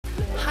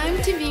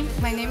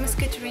MTV, my name is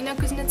Katerina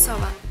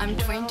Kuznetsova. I'm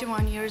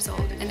 21 years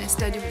old and I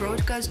study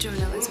broadcast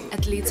journalism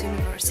at Leeds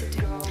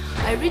University.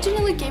 I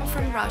originally came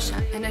from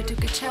Russia and I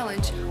took a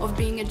challenge of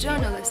being a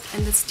journalist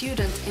and a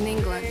student in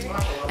England.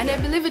 And I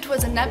believe it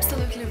was an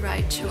absolutely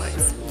right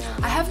choice.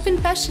 I have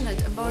been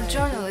passionate about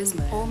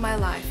journalism all my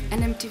life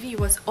and MTV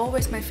was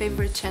always my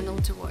favorite channel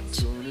to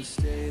watch.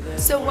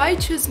 So why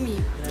choose me?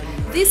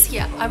 This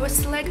year I was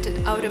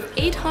selected out of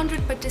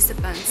 800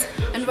 participants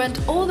and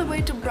went all the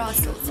way to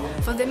Brussels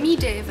for the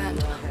media event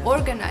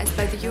organized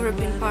by the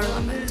European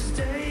Parliament.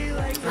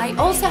 I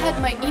also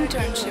had my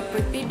internship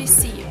with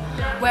BBC,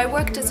 where I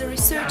worked as a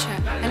researcher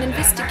and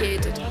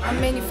investigated on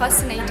many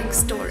fascinating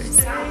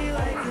stories.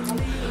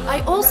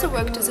 I also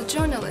worked as a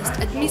journalist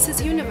at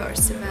Mrs.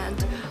 Universe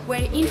event, where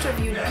I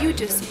interviewed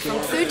beauties from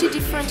 30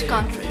 different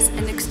countries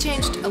and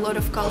exchanged a lot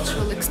of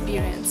cultural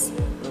experience.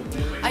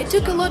 I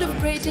took a lot of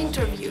great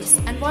interviews,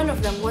 and one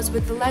of them was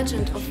with the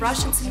legend of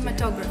Russian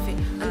cinematography,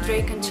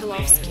 Andrei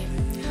Konchalovsky.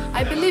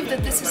 I believe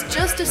that this is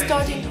just a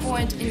starting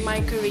point in my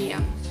career.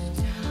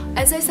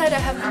 As I said, I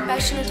have been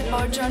passionate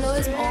about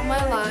journalism all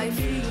my life.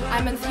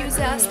 I'm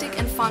enthusiastic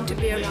and fun to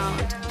be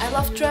around. I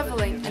love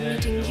traveling and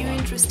meeting new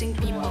interesting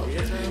people.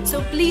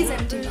 So please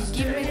MTV,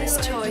 give me this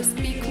choice,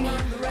 pick me,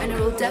 and I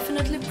will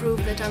definitely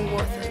prove that I'm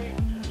worth it.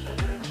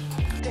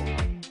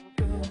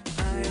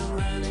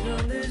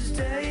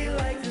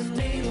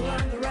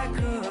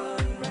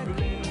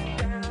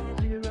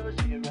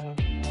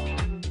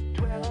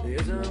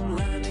 I'm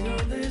landing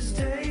on this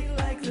day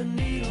like the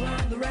needle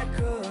on the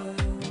record.